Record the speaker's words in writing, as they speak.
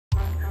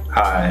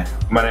Hi,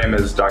 my name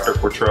is Dr.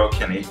 Corttrell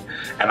Kinney,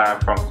 and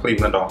I'm from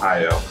Cleveland,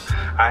 Ohio.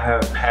 I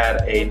have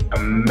had an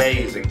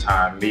amazing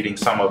time meeting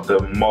some of the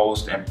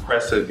most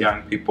impressive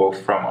young people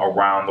from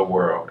around the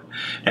world.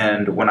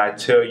 And when I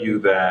tell you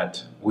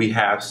that we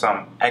have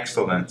some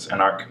excellence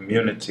in our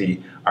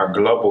community, our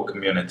global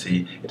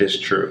community, it is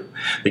true.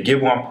 The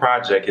Give1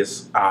 Project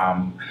is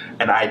an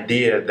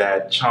idea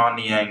that Chon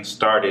Niang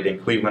started in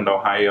Cleveland,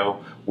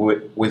 Ohio,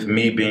 with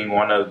me being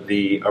one of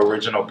the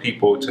original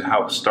people to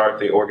help start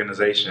the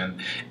organization.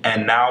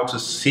 And now to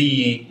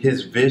see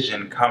his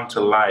vision come to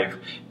life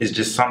is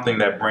just something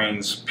that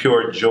brings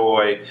pure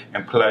joy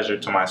and pleasure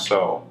to my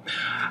soul.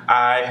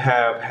 I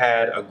have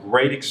had a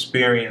great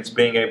experience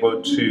being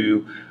able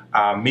to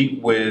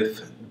meet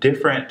with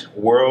different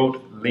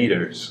world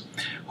leaders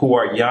who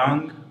are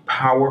young,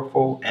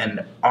 powerful,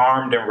 and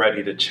armed and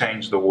ready to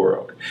change the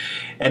world.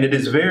 And it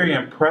is very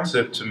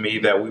impressive to me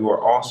that we were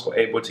also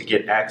able to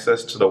get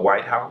access to the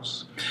White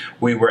House.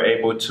 We were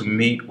able to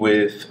meet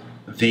with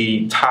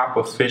the top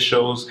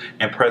officials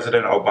in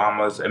President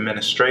Obama's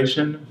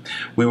administration.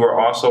 We were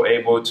also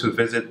able to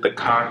visit the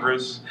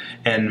Congress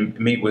and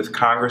meet with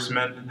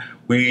congressmen.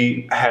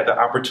 We had the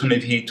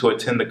opportunity to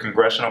attend the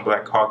Congressional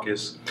Black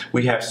Caucus.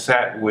 We have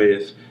sat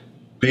with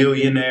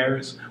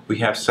billionaires. We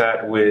have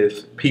sat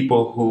with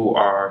people who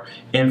are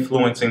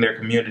influencing their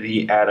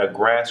community at a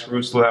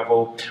grassroots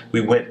level. We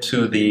went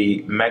to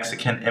the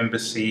Mexican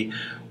embassy.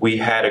 We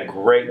had a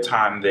great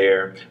time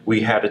there.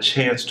 We had a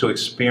chance to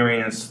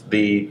experience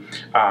the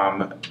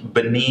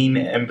Benin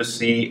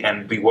embassy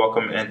and be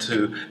welcomed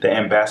into the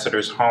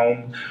ambassador's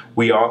home.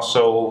 We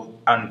also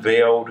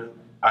unveiled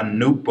a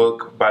new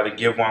book by the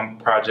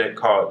Give1 Project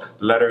called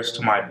Letters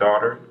to My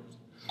Daughter,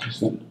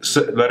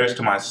 Letters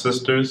to My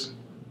Sisters.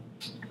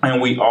 And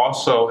we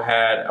also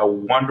had a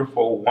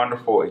wonderful,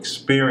 wonderful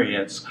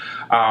experience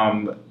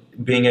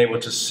being able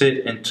to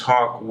sit and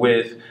talk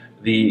with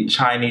the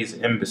Chinese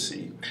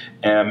embassy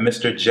and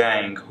Mr.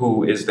 Zhang,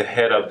 who is the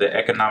head of the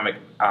economic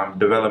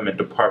development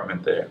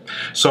department there.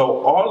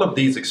 So all of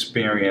these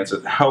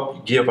experiences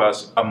help give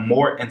us a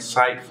more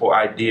insightful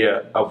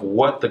idea of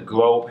what the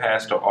globe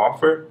has to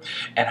offer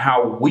and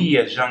how we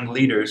as young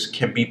leaders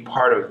can be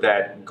part of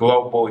that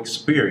global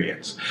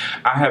experience.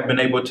 I have been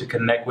able to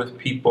connect with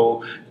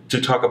people to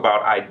talk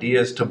about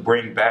ideas to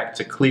bring back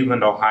to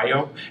Cleveland,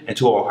 Ohio, and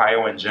to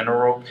Ohio in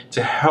general,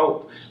 to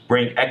help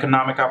bring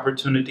economic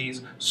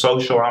opportunities,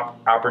 social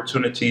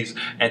opportunities,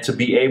 and to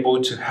be able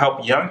to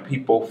help young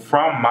people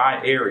from my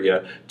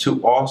area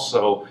to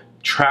also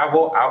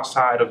travel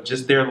outside of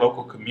just their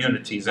local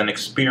communities and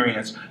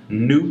experience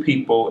new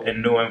people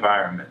and new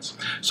environments.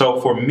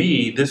 So for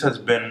me, this has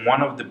been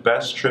one of the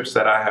best trips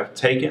that I have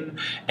taken,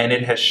 and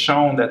it has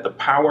shown that the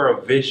power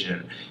of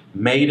vision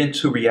made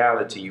into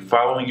reality,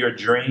 following your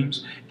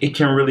dreams, it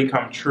can really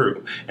come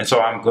true. And so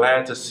I'm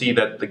glad to see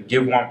that the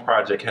Give1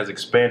 Project has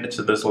expanded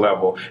to this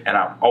level, and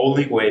I'm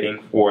only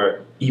waiting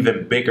for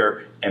even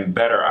bigger and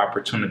better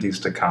opportunities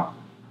to come.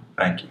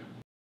 Thank you.